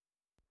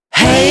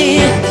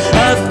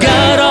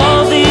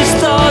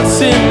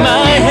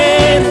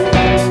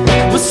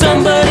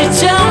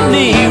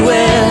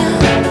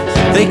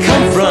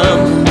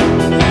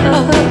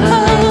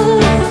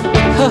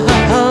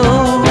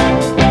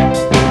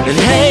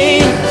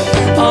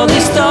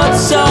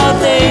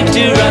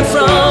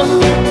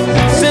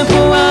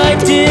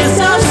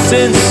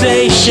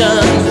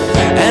sensation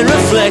and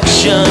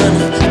reflection.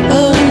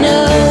 Oh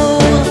no,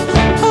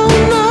 oh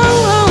no,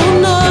 oh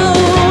no.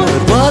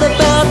 But what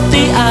about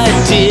the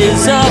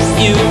ideas of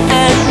you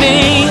and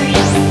me?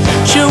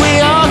 Sure, we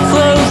are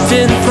clothed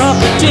in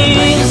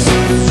properties,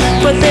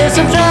 but there's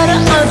a matter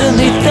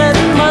underneath that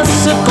must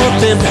support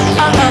them.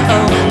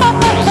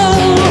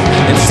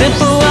 And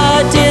simple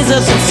ideas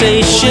of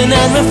sensation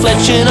and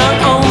reflection are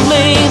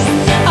only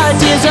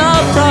ideas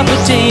of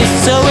properties,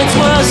 so it's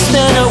worse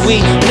than a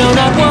we know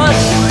not what.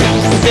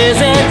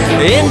 There's an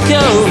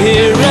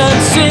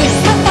incoherency.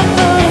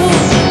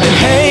 And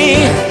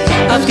hey,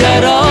 I've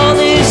got all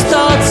these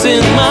thoughts in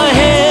my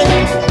head,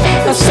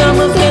 some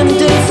of them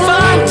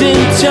defined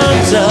in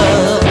terms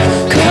of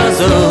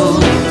causal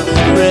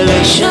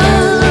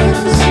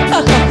relations.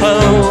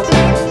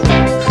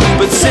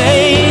 But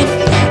say,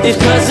 if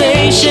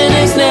causation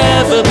is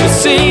never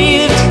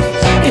perceived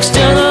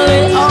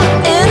externally or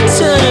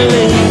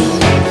internally,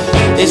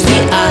 it's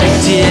the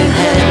idea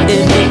and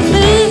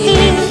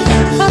innately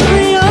a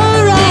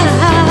priori.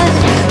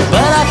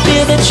 But I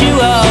feel that you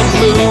are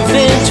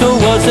moving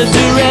towards the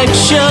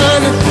direction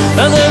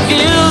of the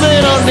view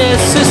that all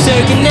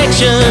necessary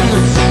connection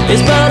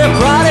is but a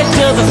product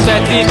of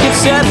effective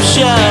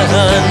conception.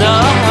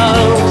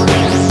 Oh.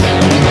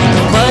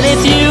 But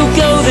if you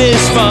go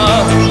this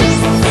far,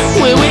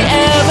 will we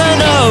ever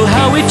know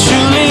how we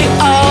truly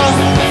are?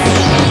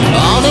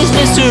 All these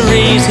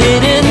mysteries,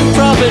 hidden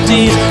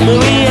properties, will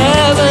we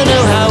ever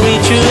know how we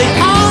truly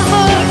are?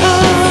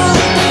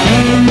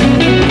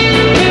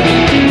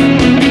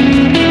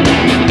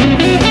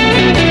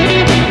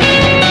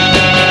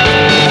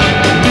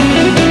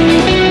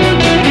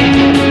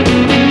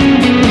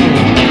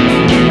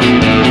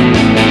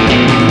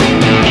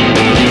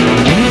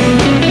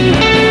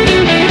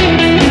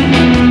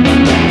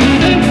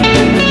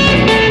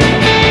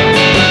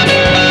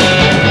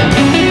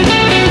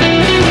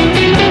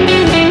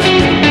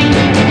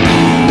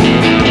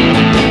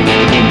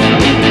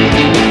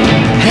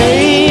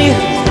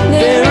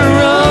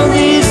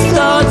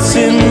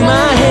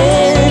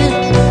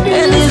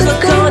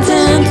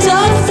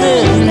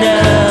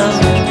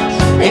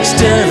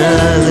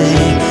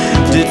 Externally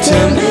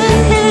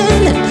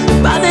determined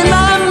by the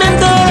environment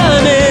they're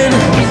running.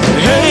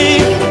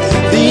 Hey,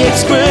 the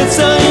experts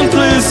I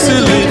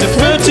implicitly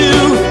defer to.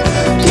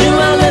 Do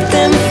I let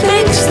them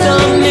fix the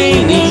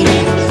meaning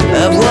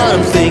of what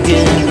I'm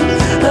thinking?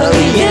 Oh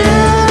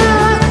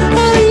yeah,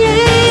 oh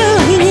yeah,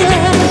 oh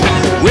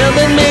yeah. Well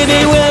then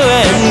maybe well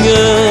and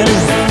good.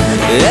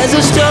 There's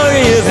a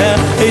story of how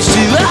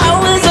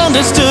H2O is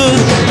understood,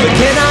 but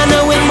can I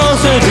know with more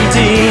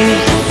certainty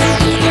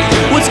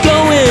what's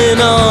going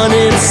on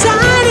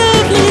inside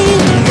of me?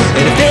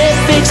 And if they're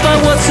fixed by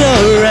what's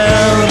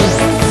around,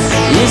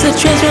 is the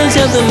transference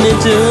of the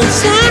mental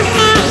sound?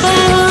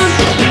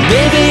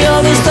 Maybe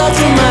all these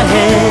thoughts in my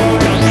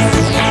head,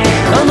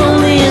 I'm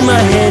only in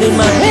my head, in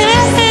my head.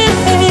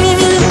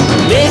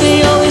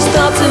 Maybe all these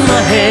thoughts in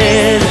my head